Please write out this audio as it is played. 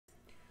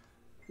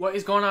What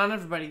is going on,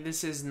 everybody?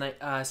 This is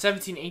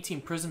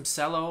 1718 Prizm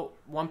Cello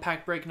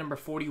 1-pack break number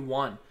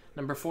 41.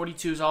 Number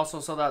 42 is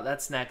also sold out.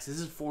 That's next. This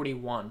is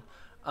 41.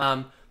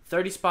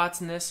 30 spots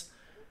in this.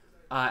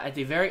 At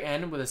the very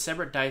end, with a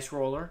separate dice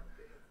roller,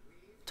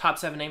 top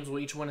 7 names will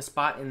each win a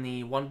spot in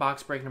the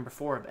 1-box break number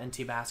 4 of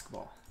NT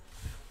Basketball.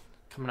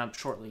 Coming up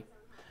shortly.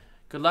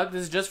 Good luck.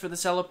 This is just for the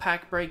Cello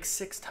pack break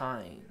 6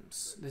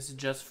 times. This is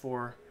just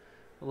for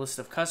a list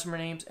of customer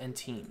names and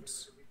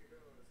teams.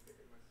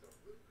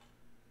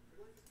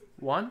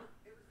 1.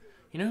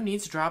 You know who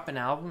needs to drop an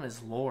album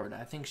is Lord.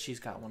 I think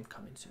she's got one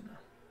coming soon now.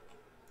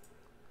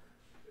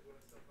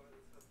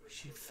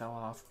 She fell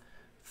off.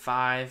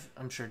 5.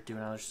 I'm sure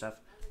doing other stuff.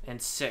 And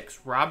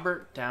 6.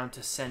 Robert down to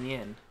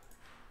Senyin.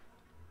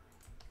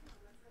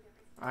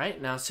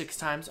 Alright, now 6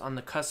 times on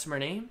the customer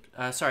name.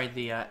 The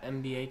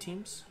NBA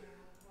teams.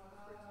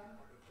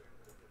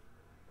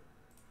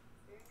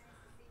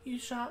 You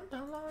shot the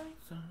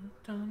lights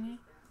on me.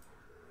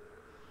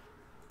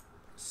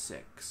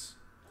 6.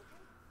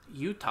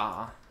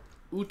 Utah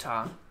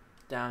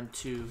down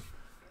to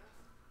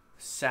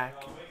Sac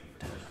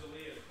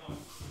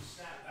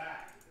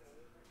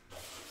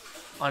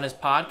on his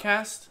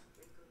podcast.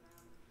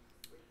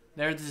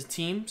 There's the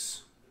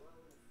teams.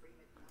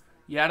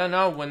 Yeah, I don't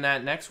know when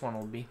that next one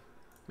will be.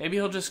 Maybe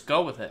he'll just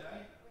go with it.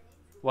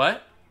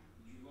 What?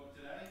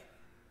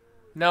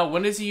 No,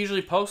 when does he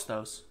usually post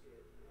those?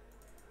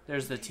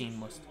 There's the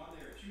team list.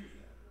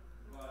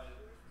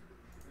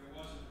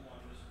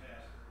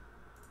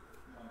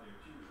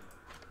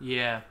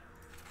 Yeah.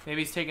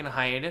 Maybe he's taking a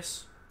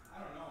hiatus. I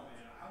don't know,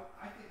 man.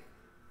 I think,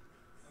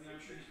 I'm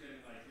sure he's getting,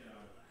 from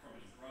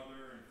his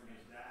brother and from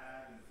his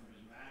dad and from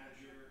his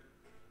manager.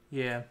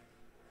 Yeah.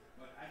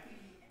 But I think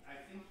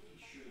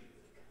he should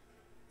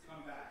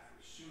come back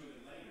sooner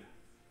than later.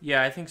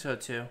 Yeah, I think so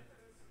too.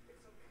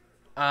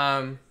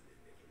 Have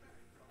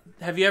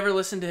you ever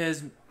listened to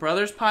his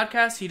brother's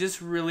podcast? He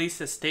just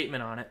released a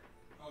statement on it.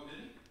 Oh,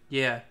 did he?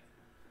 Yeah.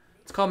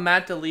 It's called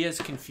Matt D'Elia's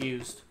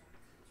Confused.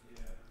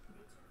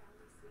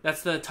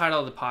 That's the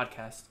title of the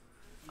podcast.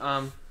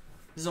 This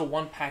is a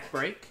 1-pack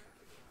break.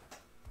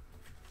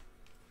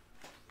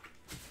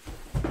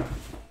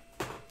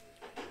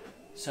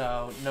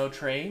 So, no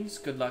trades.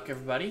 Good luck,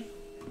 everybody.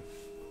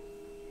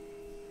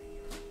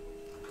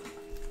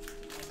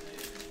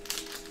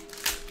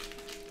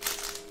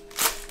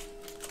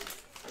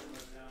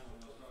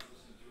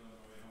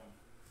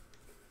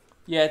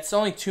 Yeah, it's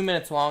only 2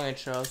 minutes long, it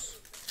shows.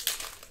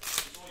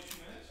 It's only 2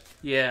 minutes?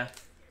 Yeah.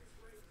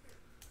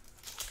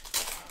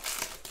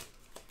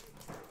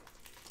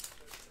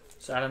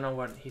 So I don't know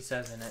what he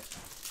says in it.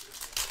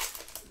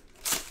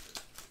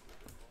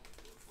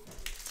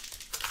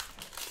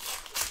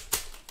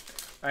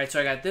 Alright,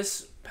 so I got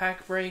this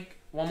pack break,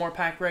 one more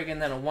pack break,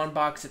 and then a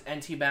 1-box of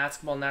NT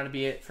Basketball, and that'll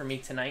be it for me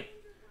tonight.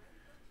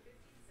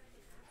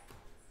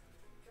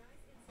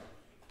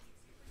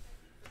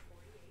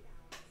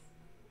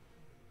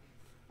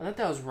 I thought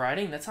that was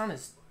writing. That's on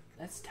his...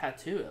 That's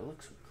tattoo. It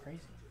looks crazy.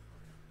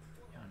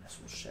 Yeah, this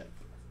will ship.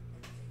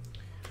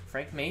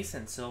 Frank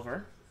Mason,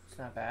 silver. It's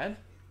not bad.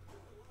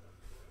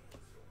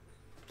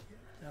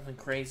 Nothing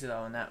crazy,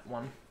 though, in that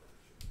one.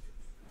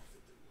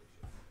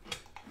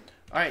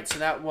 Alright, so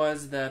that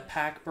was the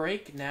pack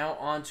break. Now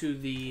on to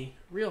the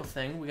real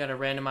thing. We got to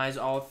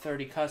randomize all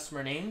 30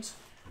 customer names.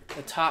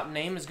 The top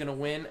name is going to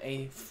win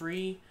a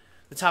free...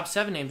 The top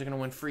 7 names are going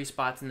to win free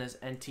spots in this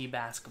NT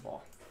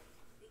Basketball.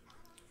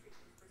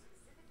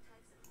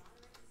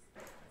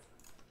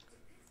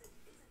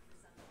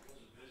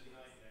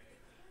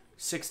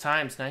 Six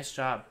times. Nice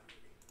job.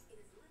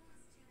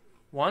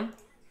 1,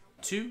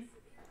 2,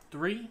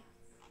 3,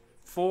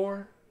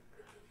 4,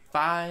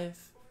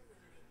 5,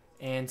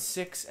 and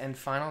 6, and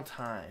final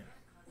time.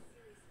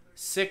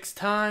 6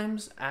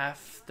 times.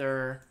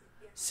 After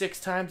 6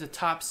 times, the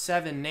top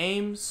 7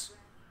 names.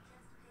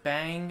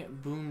 Bang,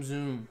 boom,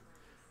 zoom.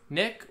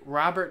 Nick,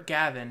 Robert,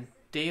 Gavin,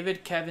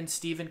 David, Kevin,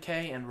 Stephen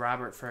K, and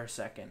Robert for a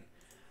second.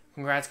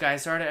 Congrats,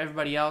 guys. Sorry to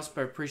everybody else,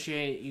 but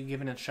appreciate you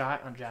giving it a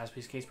shot on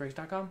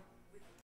jaspyscasebreaks.com.